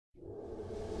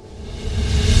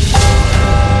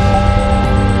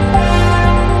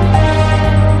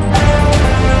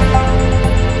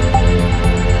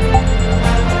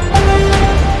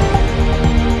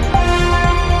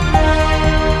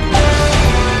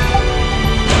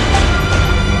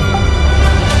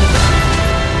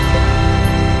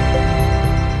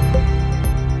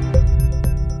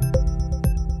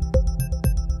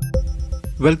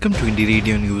Welcome to Indie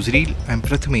Radio Newsreel. I'm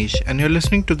Prathamesh and you're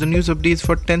listening to the news updates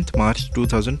for 10th March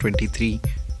 2023.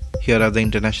 Here are the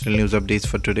international news updates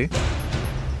for today.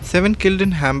 7 killed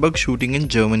in Hamburg shooting in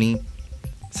Germany.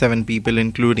 7 people,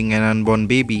 including an unborn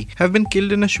baby, have been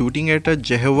killed in a shooting at a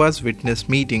Jehovah's Witness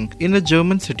meeting in the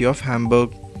German city of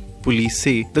Hamburg. Police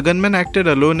say the gunman acted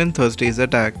alone in Thursday's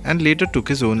attack and later took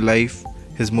his own life.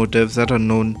 His motives are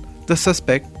unknown. The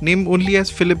suspect, named only as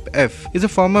Philip F., is a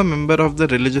former member of the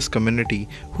religious community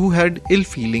who had ill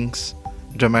feelings.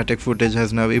 Dramatic footage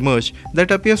has now emerged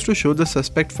that appears to show the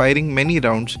suspect firing many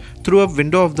rounds through a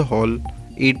window of the hall.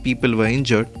 8 people were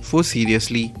injured, 4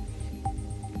 seriously.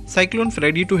 Cyclone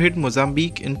Freddy to hit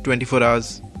Mozambique in 24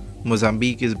 hours.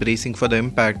 Mozambique is bracing for the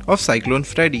impact of Cyclone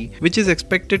Freddy, which is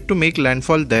expected to make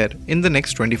landfall there in the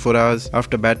next 24 hours.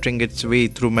 After battering its way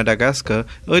through Madagascar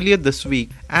earlier this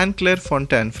week, Anne-Claire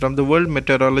Fontaine from the World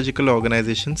Meteorological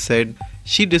Organization said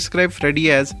she described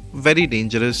Freddy as very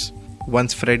dangerous.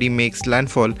 Once Freddy makes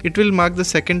landfall, it will mark the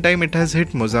second time it has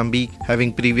hit Mozambique,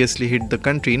 having previously hit the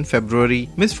country in February.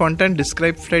 Ms. Fontaine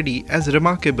described Freddy as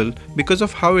remarkable because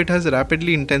of how it has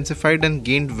rapidly intensified and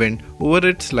gained wind over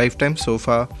its lifetime so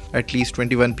far. At least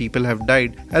 21 people have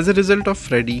died as a result of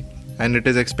Freddy, and it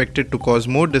is expected to cause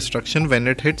more destruction when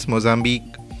it hits Mozambique.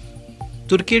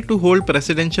 Turkey to hold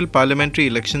presidential parliamentary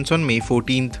elections on May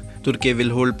 14th. Turkey will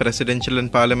hold presidential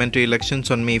and parliamentary elections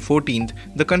on May 14th,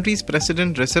 the country's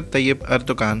President Recep Tayyip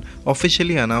Erdogan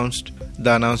officially announced.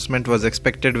 The announcement was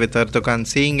expected, with Erdogan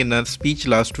saying in a speech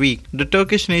last week, the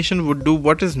Turkish nation would do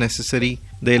what is necessary.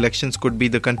 The elections could be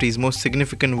the country's most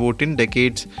significant vote in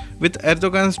decades, with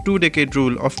Erdogan's 2-decade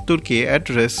rule of Turkey at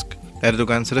risk.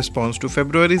 Erdogan's response to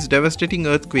February's devastating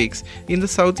earthquakes in the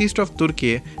southeast of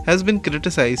Turkey has been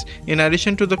criticized in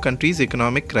addition to the country's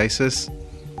economic crisis.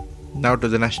 Now to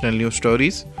the national news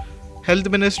stories. Health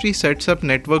Ministry sets up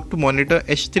network to monitor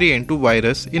H3N2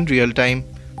 virus in real time.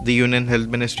 The Union Health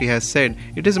Ministry has said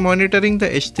it is monitoring the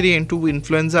H3N2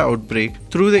 influenza outbreak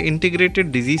through the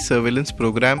Integrated Disease Surveillance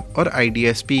Program or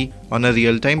IDSP on a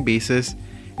real-time basis.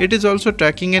 It is also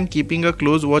tracking and keeping a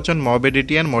close watch on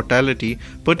morbidity and mortality,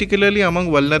 particularly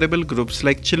among vulnerable groups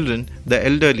like children, the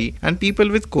elderly, and people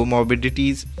with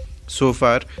comorbidities. So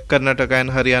far, Karnataka and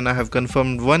Haryana have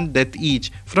confirmed 1 death each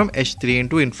from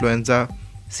H3N2 influenza.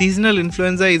 Seasonal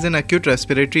influenza is an acute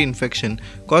respiratory infection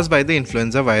caused by the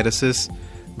influenza viruses.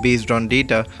 Based on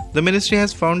data, the ministry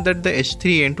has found that the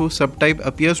H3N2 subtype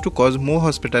appears to cause more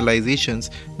hospitalizations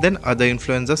than other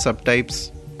influenza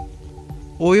subtypes.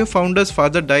 Oyo founder's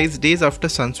father dies days after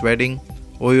son's wedding.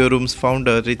 Oyo Room's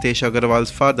founder Ritesh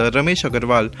Agarwal's father Ramesh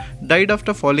Agarwal died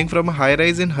after falling from a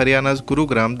high-rise in Haryana's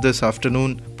Gurugram this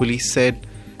afternoon, police said.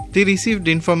 They received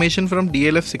information from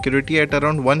DLF security at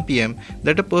around 1 pm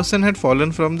that a person had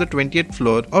fallen from the 20th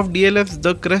floor of DLF's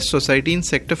The Crest Society in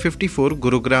Sector 54,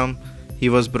 Gurugram. He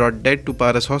was brought dead to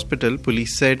Paras Hospital,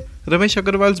 police said. Ramesh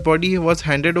Agarwal's body was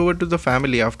handed over to the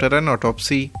family after an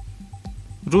autopsy.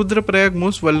 Rudraprayag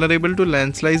most vulnerable to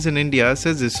landslides in India,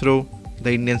 says ISRO.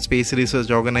 The Indian Space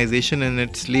Research Organization, in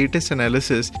its latest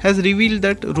analysis, has revealed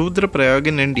that Rudraprayag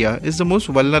in India is the most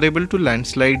vulnerable to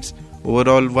landslides.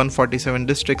 Overall, 147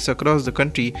 districts across the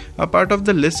country are part of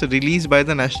the list released by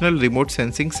the National Remote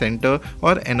Sensing Centre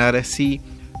or NRSC.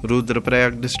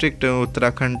 Rudraprayag district in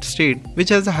Uttarakhand state, which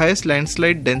has the highest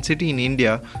landslide density in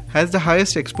India, has the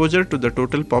highest exposure to the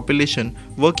total population,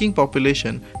 working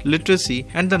population, literacy,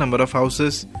 and the number of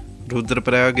houses.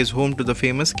 Rudraprayag is home to the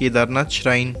famous Kedarnath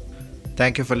Shrine.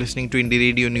 Thank you for listening to Indie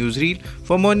Radio Newsreel.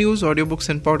 For more news, audiobooks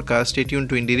and podcasts, stay tuned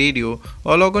to Indie Radio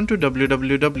or log on to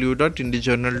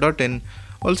www.indiejournal.in.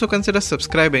 Also consider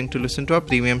subscribing to listen to our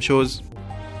premium shows.